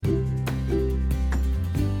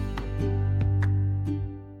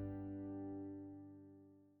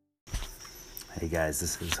guys,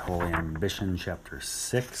 this is Holy Ambition, Chapter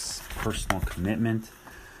 6, Personal Commitment.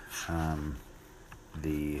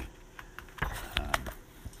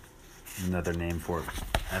 Another name for it,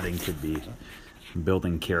 I think, could be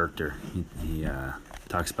building character. He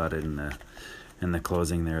talks about it in the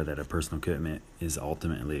closing there, that a personal commitment is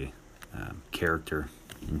ultimately character,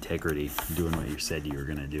 integrity, doing what you said you were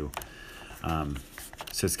going to do.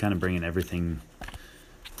 So it's kind of bringing everything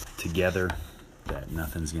together, that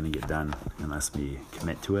nothing's going to get done unless we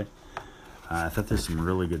commit to it. I thought there's some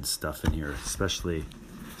really good stuff in here, especially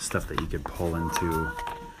stuff that you could pull into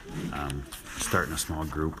starting a small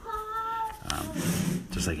group.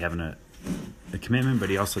 Just like having a commitment, but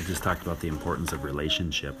he also just talked about the importance of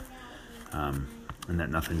relationship, and that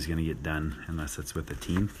nothing's going to get done unless it's with a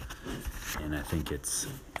team. And I think it's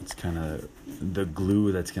kind of the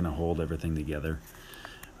glue that's going to hold everything together.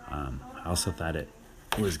 I also thought it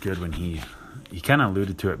was good when he kind of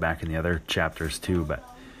alluded to it back in the other chapters too, but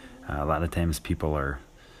a lot of times people are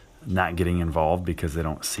not getting involved because they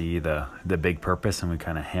don't see the big purpose, and we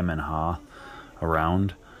kind of hem and haw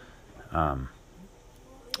around. On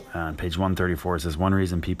page 134, it says, one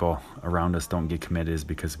reason people around us don't get committed is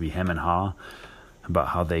because we hem and haw about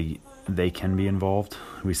how they can be involved.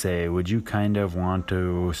 We say, would you kind of want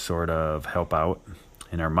to sort of help out?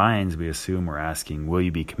 In our minds, we assume we're asking, will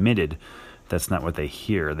you be committed? That's not what they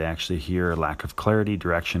hear. They actually hear lack of clarity,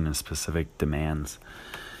 direction, and specific demands.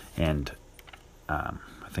 And I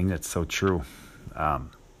think that's so true. I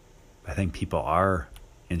think people are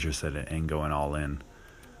interested in going all in.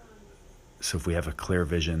 So if we have a clear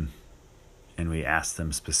vision and we ask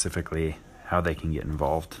them specifically how they can get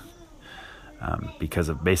involved,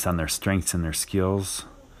 based on their strengths and their skills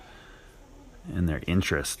and their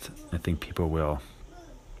interest, I think people will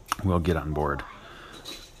get on board.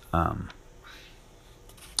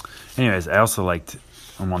 Anyways, I also liked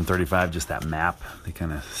on 135 just that map. They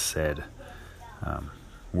kind of said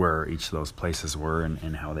where each of those places were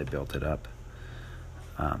and how they built it up.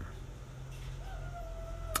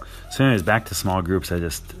 So anyways, back to small groups.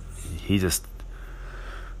 He just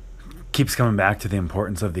keeps coming back to the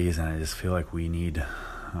importance of these, and I just feel like we need,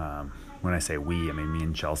 when I say we, I mean me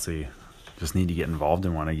and Chelsea, just need to get involved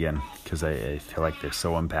in one again, because I feel like they're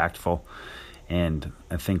so impactful. And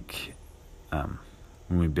I think when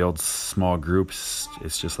we build small groups,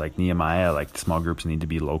 it's just like Nehemiah, like small groups need to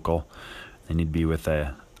be local. They need to be with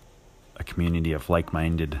a community of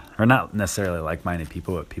like-minded, or not necessarily like-minded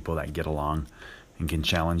people, but people that get along and can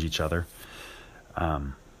challenge each other.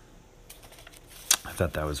 I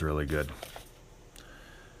thought that was really good.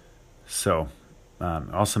 So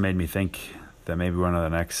it also made me think that maybe one of the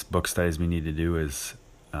next book studies we need to do is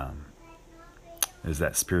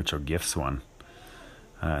that spiritual gifts one.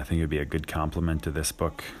 I think it would be a good complement to this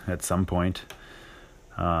book at some point.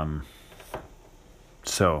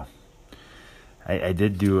 So I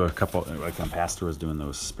did do a couple, like when Pastor was doing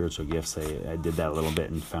those spiritual gifts, I did that a little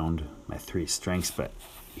bit and found my 3 strengths, but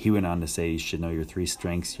he went on to say you should know your 3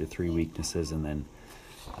 strengths, your 3 weaknesses, and then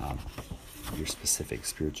your specific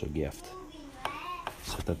spiritual gift.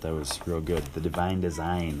 So I thought that was real good. The divine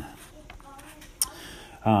design.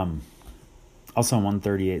 Also on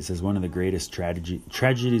 138, it says, one of the greatest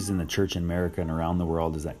tragedies in the church in America and around the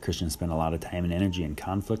world is that Christians spend a lot of time and energy in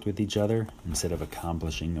conflict with each other instead of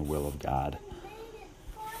accomplishing the will of God.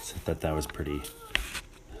 So I thought that was pretty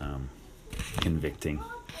convicting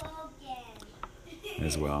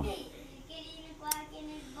as well.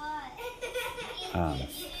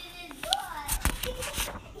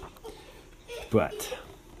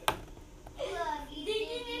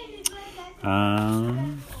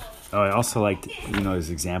 I also liked, his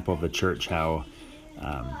example of the church, how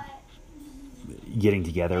getting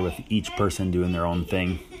together with each person doing their own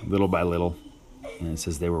thing, little by little. And it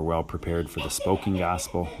says they were well prepared for the spoken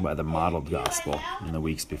gospel by the modeled gospel in the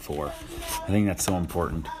weeks before. I think that's so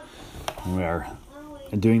important. When we are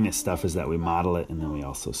doing this stuff, is that we model it and then we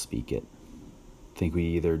also speak it. I think we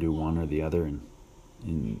either do one or the other, and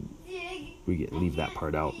we leave that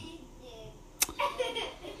part out.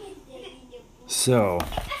 So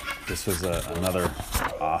this was another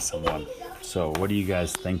awesome one. So what are you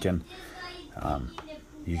guys thinking?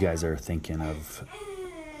 You guys are thinking of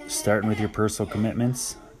starting with your personal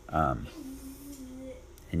commitments, and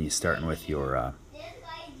you starting with your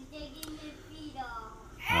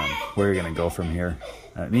where you're going to go from here.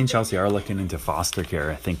 Me and Chelsea are looking into foster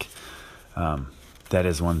care. I think that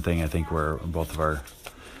is one thing, I think, where both of our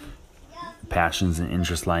passions and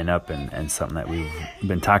interests line up, and something that we've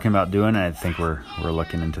been talking about doing, and I think we're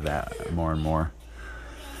looking into that more and more.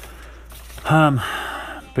 But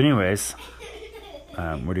anyways,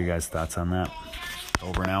 what are you guys' thoughts on that?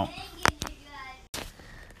 Over and out.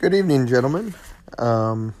 Good evening, gentlemen.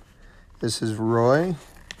 This is Roy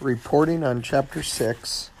reporting on Chapter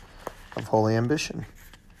 6 of Holy Ambition.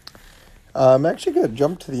 I'm actually going to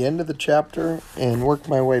jump to the end of the chapter and work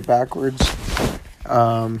my way backwards.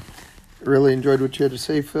 Really enjoyed what you had to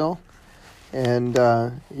say, Phil. And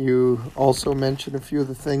you also mentioned a few of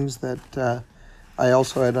the things that I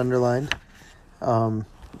also had underlined.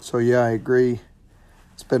 So yeah, I agree.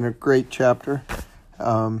 It's been a great chapter.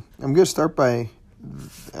 I'm going to start by,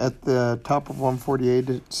 at the top of 148,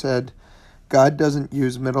 it said, God doesn't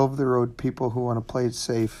use middle-of-the-road people who want to play it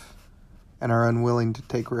safe and are unwilling to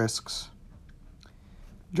take risks.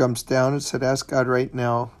 Jumps down, it said, ask God right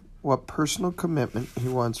now what personal commitment he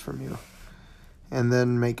wants from you, and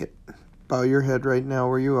then make it. Bow your head right now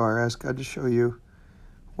where you are. Ask God to show you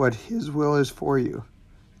what his will is for you,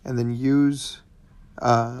 and then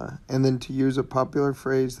to use a popular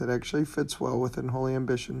phrase that actually fits well within Holy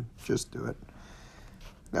Ambition, just do it.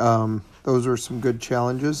 Those were some good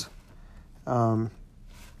challenges. But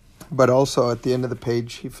also at the end of the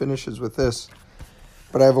page, he finishes with this.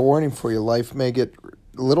 But I have a warning for you. Life may get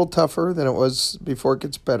a little tougher than it was before it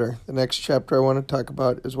gets better. The next chapter I want to talk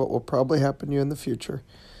about is what will probably happen to you in the future.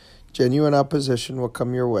 Genuine opposition will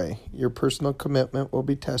come your way. Your personal commitment will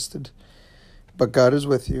be tested. But God is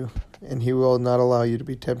with you, and he will not allow you to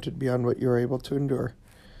be tempted beyond what you are able to endure.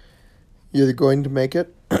 You're going to make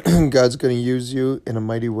it. God's going to use you in a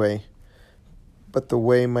mighty way. But the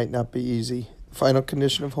way might not be easy. The final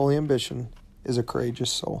condition of Holy Ambition is a courageous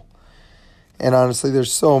soul. And honestly,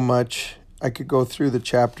 there's so much I could go through the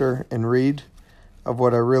chapter and read of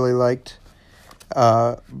what I really liked.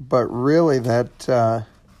 But really that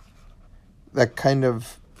kind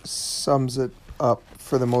of sums it up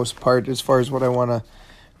for the most part as far as what I want to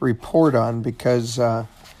report on, because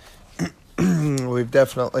we've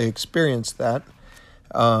definitely experienced that.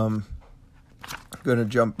 I'm going to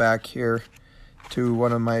jump back here to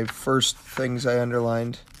one of my first things I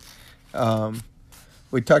underlined.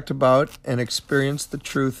 We talked about and experienced the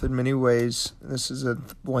truth in many ways. This is at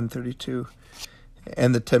 132.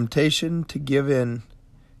 And the temptation to give in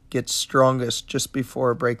gets strongest just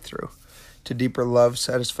before a breakthrough, to deeper love,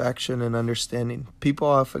 satisfaction, and understanding. People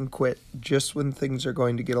often quit just when things are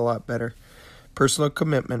going to get a lot better. Personal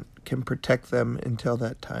commitment can protect them until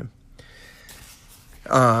that time.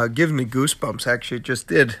 Giving me goosebumps, actually, it just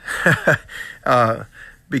did.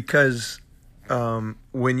 Because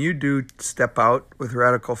when you do step out with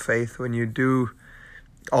radical faith, when you do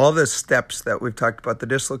all the steps that we've talked about, the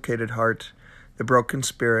dislocated heart, the broken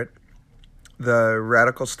spirit, the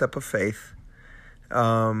radical step of faith,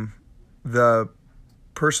 the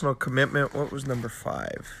personal commitment, what was number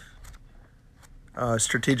 5?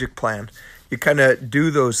 Strategic plan. You kind of do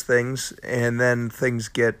those things, and then things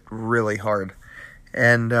get really hard.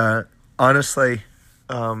 And honestly,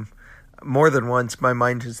 more than once, my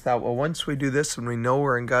mind has thought, well, once we do this and we know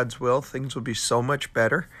we're in God's will, things will be so much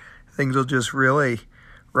better. Things will just really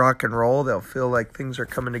rock and roll. They'll feel like things are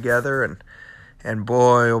coming together. And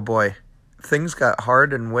boy, oh boy, things got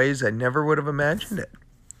hard in ways I never would have imagined it.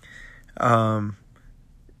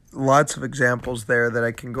 Lots of examples there that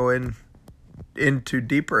I can go into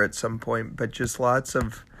deeper at some point, but just lots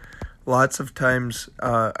of times.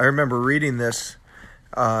 I remember reading this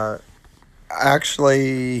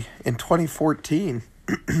actually in 2014,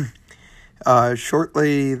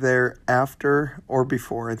 shortly thereafter or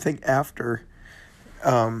before, I think after,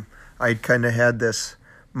 I kind of had this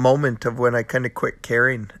moment of when I kind of quit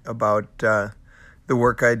caring about the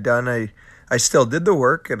work I'd done. I still did the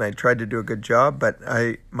work and I tried to do a good job, but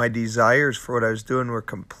my desires for what I was doing were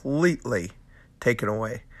completely taken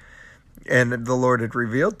away. And the Lord had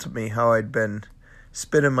revealed to me how I'd been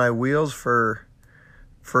spinning my wheels for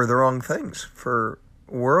the wrong things, for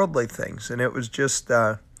worldly things. And it was just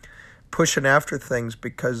pushing after things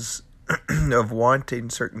because of wanting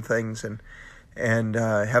certain things and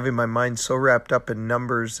having my mind so wrapped up in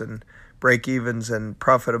numbers and break-evens and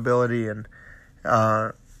profitability and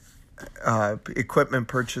equipment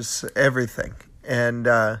purchase, everything. And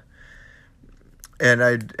I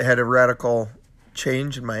had a radical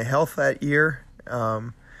change in my health that year,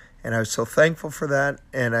 and I was so thankful for that.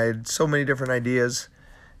 And I had so many different ideas,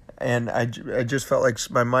 and I just felt like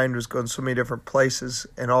my mind was going so many different places,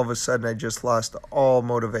 and all of a sudden I just lost all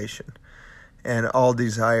motivation and all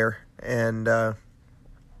desire. And it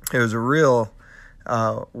was a real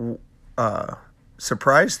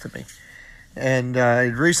surprise to me. And I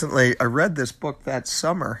read this book that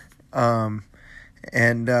summer, and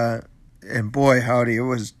boy, howdy, it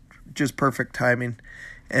was just perfect timing.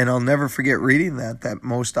 And I'll never forget reading that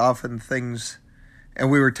most often things, and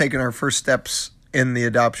we were taking our first steps in the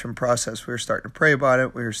adoption process. We were starting to pray about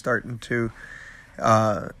it. We were starting to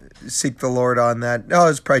seek the Lord on that. No, it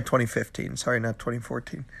was probably 2015. Sorry, not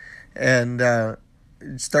 2014. And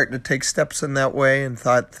starting to take steps in that way, and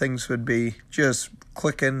thought things would be just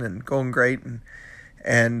clicking and going great.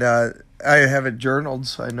 And I have it journaled,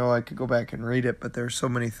 so I know I could go back and read it. But there's so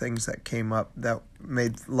many things that came up that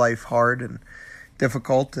made life hard and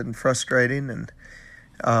difficult and frustrating, and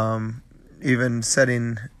even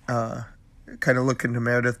setting, kind of looking to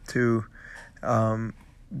Meredith to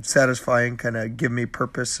satisfy and kind of give me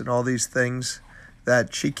purpose and all these things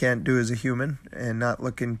that she can't do as a human, and not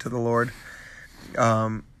looking to the Lord,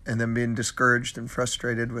 and then being discouraged and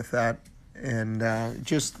frustrated with that, and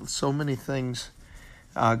just so many things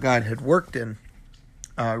God had worked in.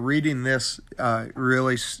 Reading this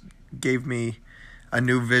really gave me a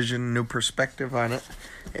new vision, new perspective on it,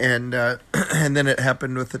 and and then it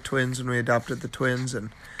happened with the twins, and we adopted the twins,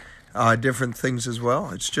 and different things as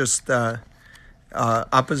well. It's just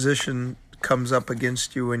opposition comes up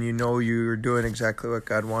against you when you know you're doing exactly what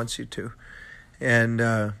God wants you to, and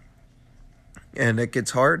it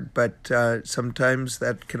gets hard, but sometimes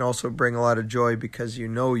that can also bring a lot of joy, because you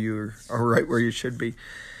know you are right where you should be.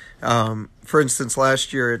 For instance,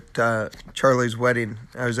 last year at Charlie's wedding,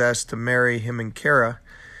 I was asked to marry him and Kara,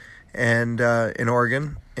 and in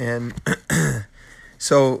Oregon, and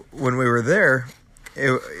so when we were there,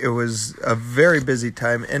 it was a very busy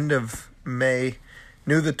time. End of May,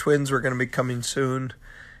 knew the twins were going to be coming soon,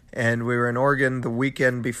 and we were in Oregon the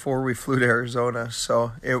weekend before we flew to Arizona,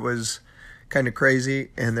 so it was kind of crazy.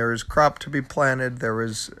 And there was crop to be planted. There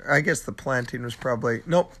was, I guess the planting was probably,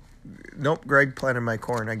 nope, Greg planted my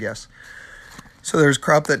corn, I guess. So there was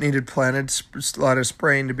crop that needed planted, a lot of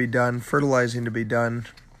spraying to be done, fertilizing to be done,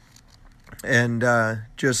 and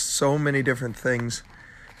just so many different things.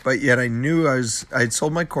 But yet I knew I'd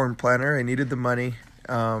sold my corn planter, I needed the money,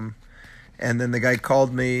 and then the guy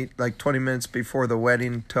called me like 20 minutes before the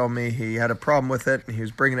wedding, told me he had a problem with it, and he was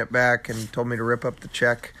bringing it back, and told me to rip up the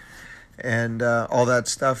check, and all that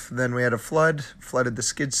stuff. Then we had a flooded the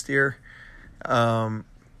skid steer.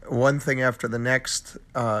 One thing after the next,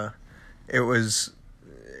 it was,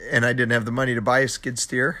 and I didn't have the money to buy a skid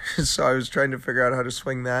steer, so I was trying to figure out how to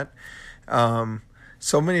swing that.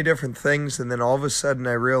 So many different things, and then all of a sudden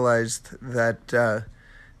I realized that the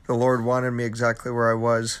Lord wanted me exactly where I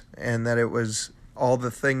was, and that it was all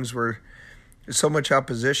the things were so much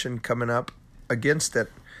opposition coming up against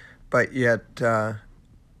it, but yet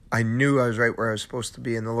I knew I was right where I was supposed to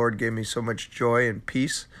be, and the Lord gave me so much joy and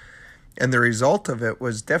peace. And the result of it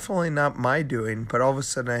was definitely not my doing, but all of a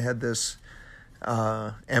sudden I had this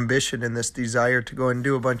ambition and this desire to go and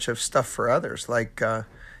do a bunch of stuff for others, like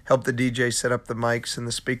help the DJ set up the mics and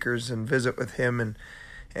the speakers, and visit with him,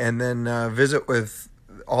 and then visit with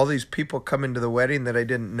all these people coming to the wedding that I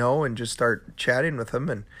didn't know, and just start chatting with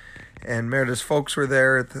them. And Meredith's folks were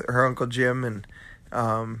there, her Uncle Jim, and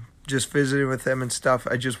just visiting with them and stuff.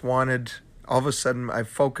 I just wanted, all of a sudden I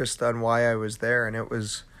focused on why I was there, and it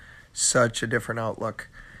was such a different outlook.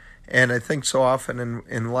 And I think so often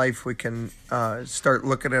in life we can start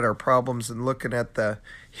looking at our problems and looking at the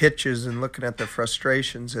hitches and looking at the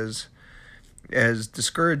frustrations as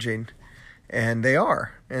discouraging, and they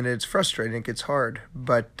are, and it's frustrating, it gets hard,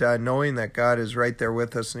 but knowing that God is right there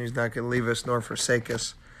with us, and He's not going to leave us nor forsake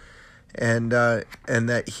us, and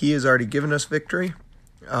that He has already given us victory,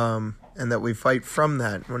 and that we fight from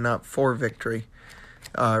that, we're not for victory,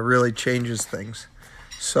 really changes things.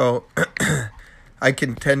 So I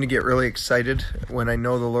can tend to get really excited when I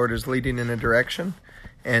know the Lord is leading in a direction,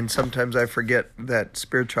 and sometimes I forget that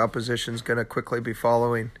spiritual opposition is going to quickly be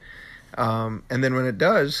following. And then when it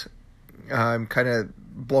does, I'm kind of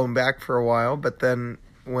blown back for a while, but then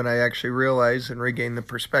when I actually realize and regain the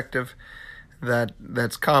perspective that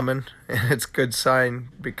that's common, and it's a good sign,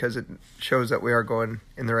 because it shows that we are going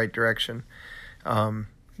in the right direction.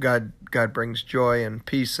 God brings joy and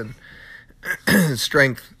peace and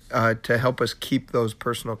strength to help us keep those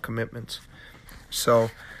personal commitments.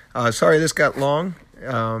 So, sorry this got long.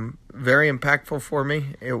 Very impactful for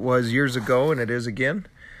me. It was years ago, and it is again.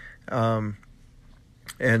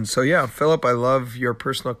 And so, yeah, Philip, I love your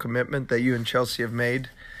personal commitment that you and Chelsea have made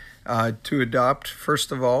to adopt,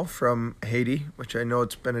 first of all, from Haiti, which I know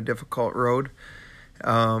it's been a difficult road,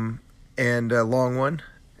 and a long one,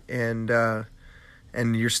 and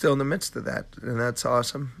you're still in the midst of that, and that's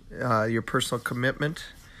awesome. Your personal commitment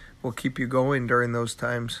will keep you going during those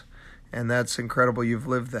times, and that's incredible. You've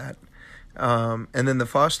lived that. And then the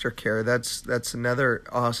foster care, that's another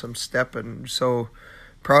awesome step, and so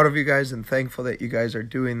proud of you guys and thankful that you guys are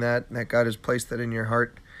doing that and that God has placed that in your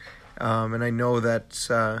heart. And I know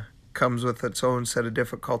that comes with its own set of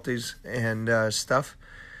difficulties and stuff.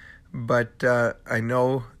 But I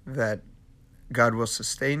know that God will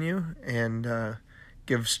sustain you and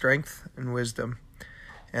give strength and wisdom.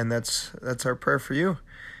 And that's our prayer for you.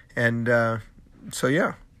 And so,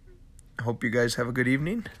 yeah, I hope you guys have a good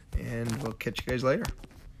evening, and we'll catch you guys later.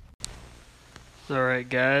 All right,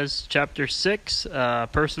 guys. Chapter 6,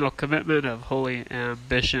 Personal Commitment of Holy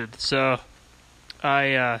Ambition. So,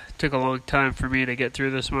 I took a long time for me to get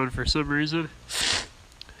through this one for some reason.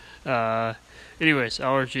 Anyways,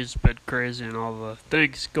 allergies been crazy and all the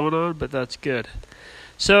things going on, but that's good.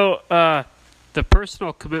 So, the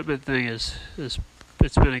personal commitment thing is it's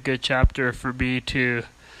been a good chapter for me to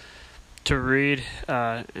read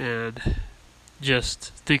and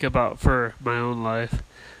just think about for my own life.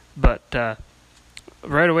 But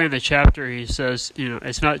right away in the chapter, he says,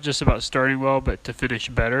 it's not just about starting well, but to finish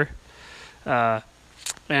better. And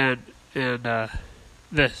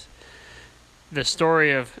the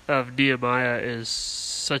story of Nehemiah is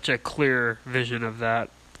such a clear vision of that.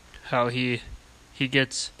 How he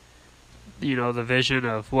gets, the vision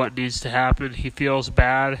of what needs to happen. He feels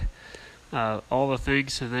bad, all the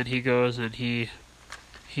things, and then he goes and he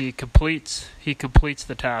completes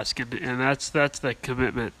the task, and that's the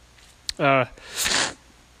commitment. I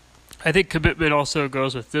think commitment also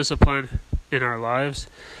goes with discipline in our lives,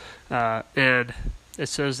 and it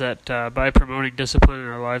says that by promoting discipline in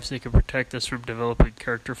our lives, they can protect us from developing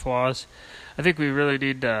character flaws. I think we really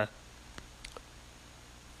need to.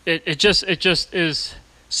 It just is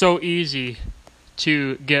so easy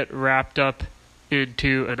to get wrapped up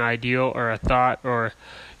into an ideal or a thought or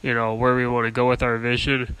where we want to go with our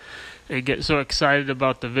vision, and get so excited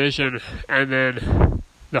about the vision, and then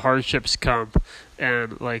the hardships come,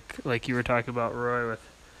 and like you were talking about, Roy, with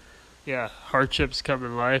hardships come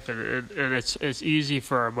in life, and it's easy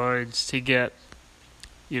for our minds to get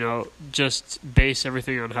just base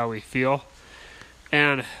everything on how we feel.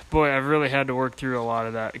 And boy, I've really had to work through a lot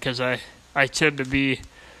of that, because I tend to be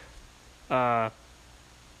I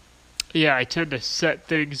tend to set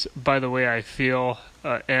things by the way I feel,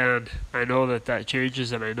 and I know that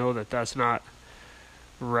changes, and I know that that's not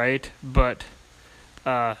right, but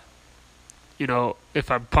if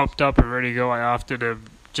I'm pumped up and ready to go, I often am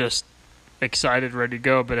just excited, ready to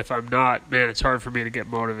go. But if I'm not, man, it's hard for me to get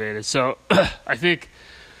motivated. So I think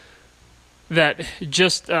that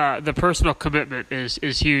just the personal commitment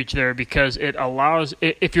is huge there, because it allows,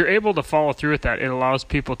 if you're able to follow through with that, it allows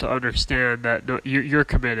people to understand that you're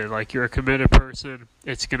committed. Like, you're a committed person,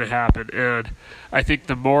 it's going to happen. And I think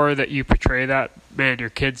the more that you portray that, man, your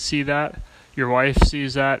kids see that, your wife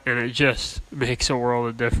sees that, and it just makes a world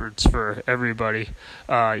of difference for everybody.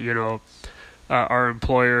 Our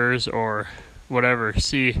employers or whatever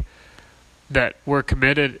see that we're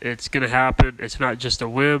committed, it's going to happen, it's not just a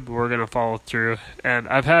whim, we're going to follow through. And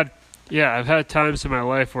I've had times in my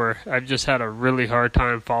life where I've just had a really hard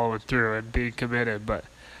time following through and being committed, but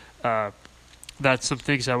that's some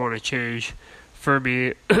things I want to change for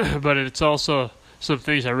me, but it's also some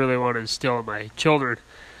things I really want to instill in my children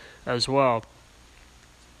as well.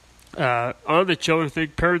 On the children thing,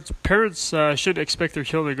 parents shouldn't expect their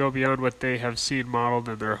children to go beyond what they have seen modeled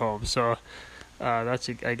in their home. So that's,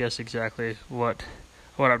 I guess, exactly what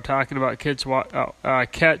I'm talking about. Kids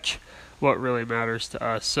catch what really matters to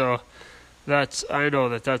us. So I know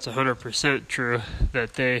that's 100% true.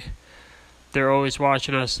 That they're always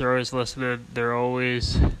watching us. They're always listening. Their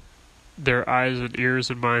eyes and ears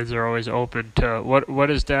and minds are always open to what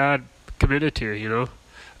is Dad committed to,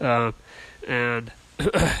 and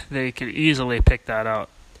they can easily pick that out.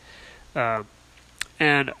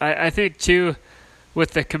 And I think too,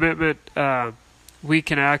 with the commitment, we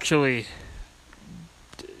can actually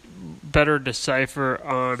better decipher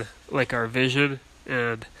on our vision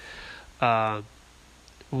and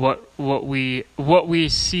what we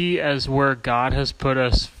see as where God has put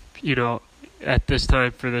us, at this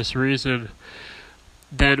time for this reason.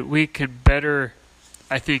 Then we can better,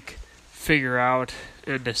 I think, figure out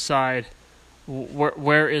and decide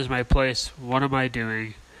where is my place, what am I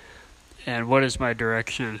doing, and what is my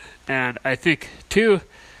direction. And I think too,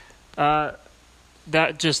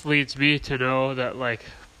 that just leads me to know that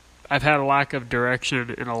I've had a lack of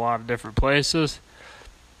direction in a lot of different places,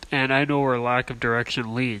 and I know where lack of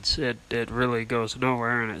direction leads. It really goes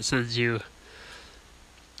nowhere, and it sends you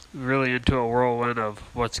really into a whirlwind of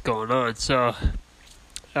what's going on. So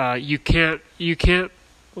you can't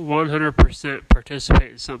 100%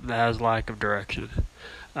 participate in something that has lack of direction.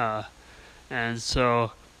 And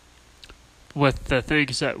so with the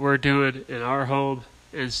things that we're doing in our home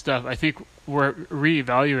and stuff, I think we're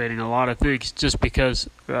reevaluating a lot of things just because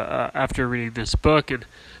after reading this book and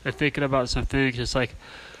thinking about some things, it's like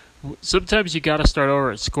sometimes you got to start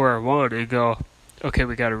over at square one and go, okay,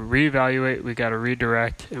 we got to reevaluate, we got to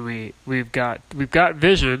redirect, and we've got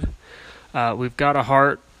vision, we've got a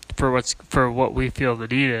heart for what we feel the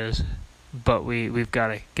need is, but we've got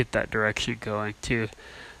to get that direction going too,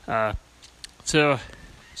 so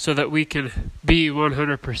that we can be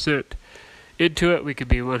 100% into it, we can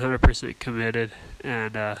be 100% committed,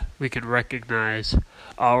 and we can recognize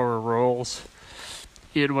our roles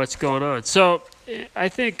in what's going on. So I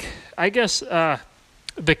guess the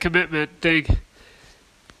commitment thing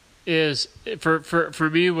is for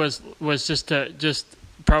me was just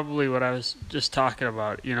probably what I was just talking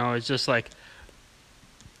about. It's just like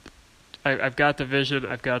I've got the vision,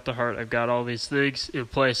 I've got the heart, I've got all these things in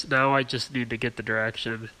place. Now I just need to get the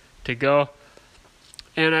direction to go,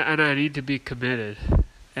 and I need to be committed.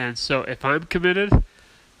 And so if I'm committed,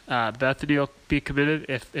 Bethany will be committed.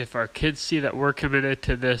 If our kids see that we're committed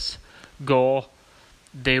to this goal,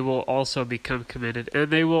 they will also become committed,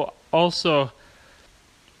 and they will also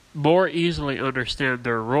more easily understand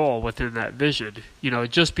their role within that vision.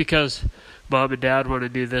 Just because mom and dad want to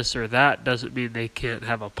do this or that doesn't mean they can't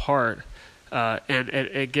have a part. And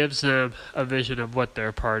it gives them a vision of what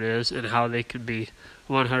their part is and how they can be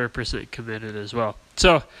 100% committed as well.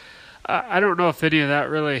 So I don't know if any of that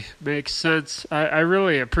really makes sense. I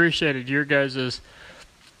really appreciated your guys'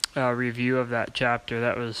 review of that chapter.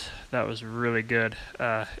 That was really good,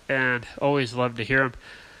 and always love to hear them.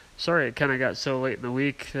 Sorry it kind of got so late in the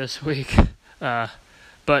week this week,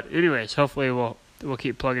 but anyways, hopefully we'll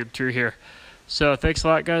keep plugging through here. So thanks a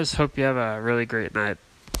lot, guys. Hope you have a really great night.